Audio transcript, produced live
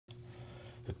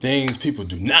The things people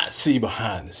do not see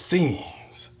behind the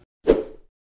scenes. All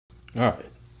right.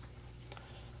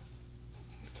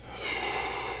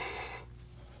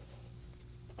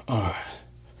 All right.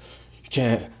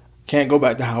 You can't go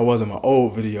back to how I was in my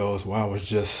old videos where I was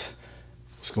just,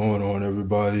 what's going on,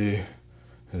 everybody?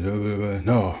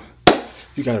 No,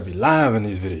 you gotta be live in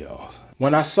these videos.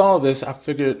 When I saw this, I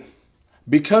figured,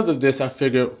 because of this, I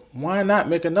figured, why not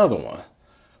make another one?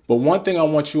 But one thing I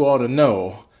want you all to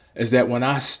know is that when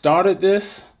I started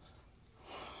this,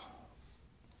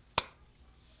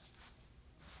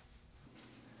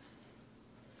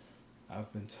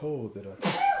 I've been told that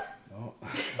no.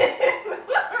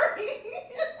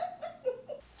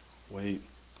 Wait.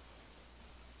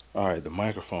 All right, the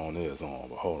microphone is on,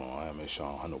 but hold on, I gotta make sure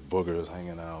I don't have no boogers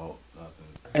hanging out, nothing.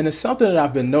 And it's something that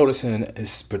I've been noticing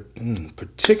is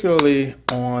particularly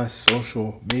on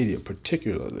social media,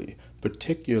 particularly.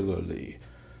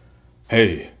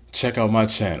 Hey, check out my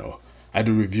channel. I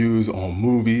do reviews on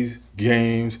movies,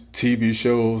 games, TV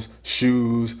shows,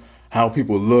 shoes, how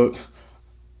people look.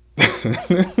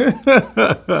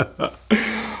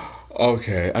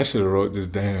 Okay, I should have wrote this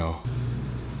down.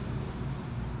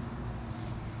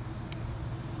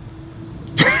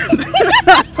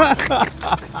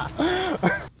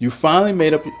 You finally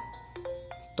made up.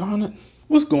 Darn it.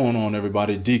 What's going on,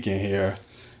 everybody? Deacon here.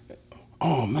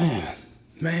 Oh, man.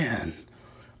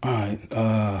 All right.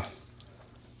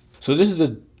 So this is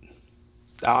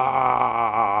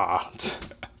I'm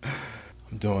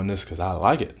doing this because I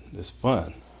like it. It's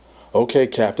fun. Okay,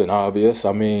 Captain Obvious.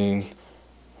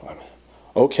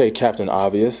 Okay, Captain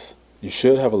Obvious. You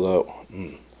should have a little.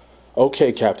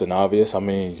 Okay, Captain Obvious.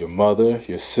 Your mother,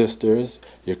 your sisters,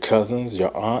 your cousins,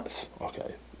 your aunts.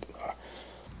 Okay.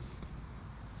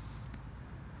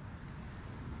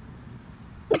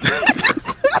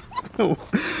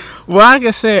 Well, I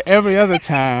can say it every other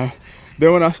time.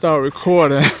 Then when I start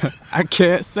recording, I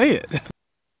can't say it.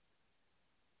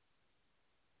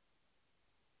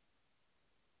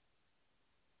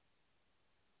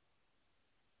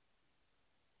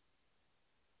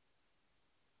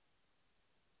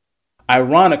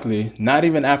 Ironically, not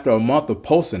even after a month of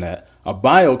posting that, a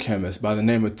biochemist by the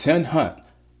name of Ten Hunt.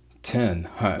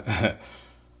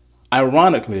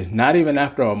 Ironically, not even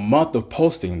after a month of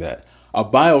posting that, a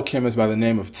biochemist by the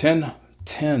name of Ten.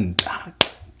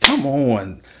 Come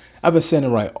on. I've been saying it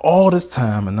right all this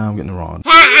time and now I'm getting it wrong.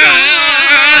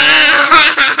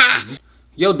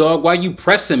 Yo, dog, why you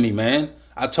pressing me, man?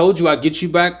 I told you I'd get you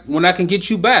back when I can get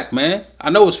you back, man. I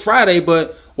know it's Friday,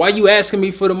 but why you asking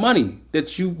me for the money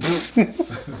that you...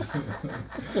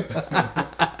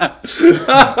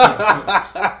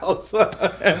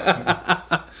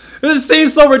 This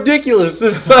seems so ridiculous.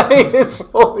 It's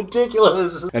so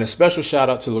ridiculous. And a special shout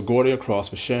out to LaGuardia Cross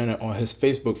for sharing it on his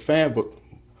Facebook fanbook.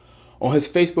 On his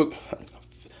Facebook...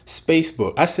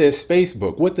 Spacebook. I said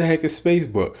Spacebook. What the heck is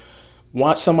Spacebook?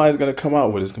 Watch, somebody's going to come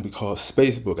out with it. It's going to be called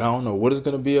Spacebook. I don't know what it's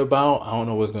going to be about. I don't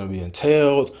know what's going to be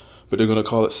entailed. But they're going to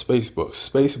call it Spacebook.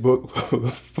 Spacebook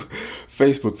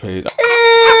Facebook page.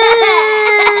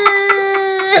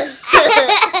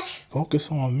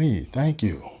 Focus on me. Thank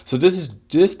you. So this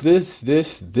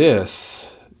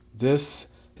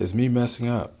is me messing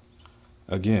up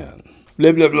again.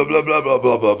 Blah, blah, blah, blah, blah, blah,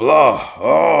 blah, blah, blah.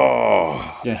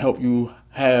 Oh. Can help you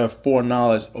have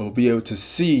foreknowledge or be able to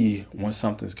see when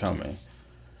something's coming.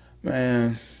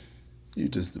 Man, you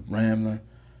just rambling.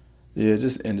 Yeah,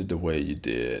 just end it the way you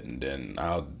did, and then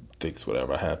I'll fix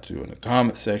whatever I have to in the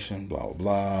comment section, blah, blah,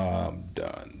 blah, I'm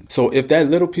done. So if that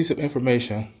little piece of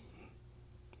information,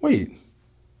 wait,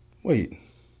 why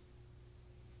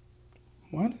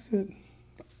does it?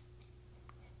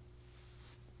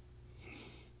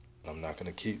 I'm not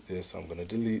gonna keep this, I'm gonna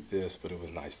delete this, but it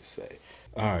was nice to say.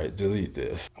 All right, delete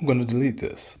this. I'm gonna delete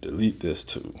this. Delete this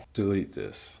too. Delete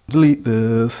this. Delete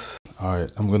this. All right,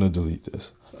 I'm gonna delete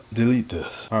this. Delete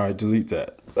this. All right, delete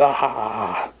that.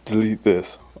 Delete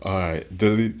this. All right,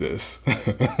 delete this.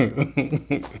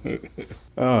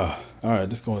 All right,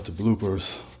 let's go into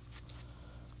bloopers.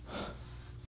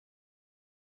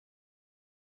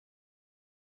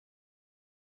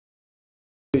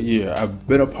 Yeah, I've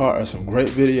been a part of some great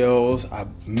videos.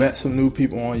 I've met some new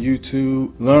people on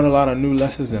YouTube, learned a lot of new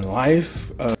lessons in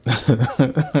life.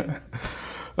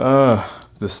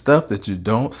 The stuff that you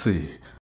don't see.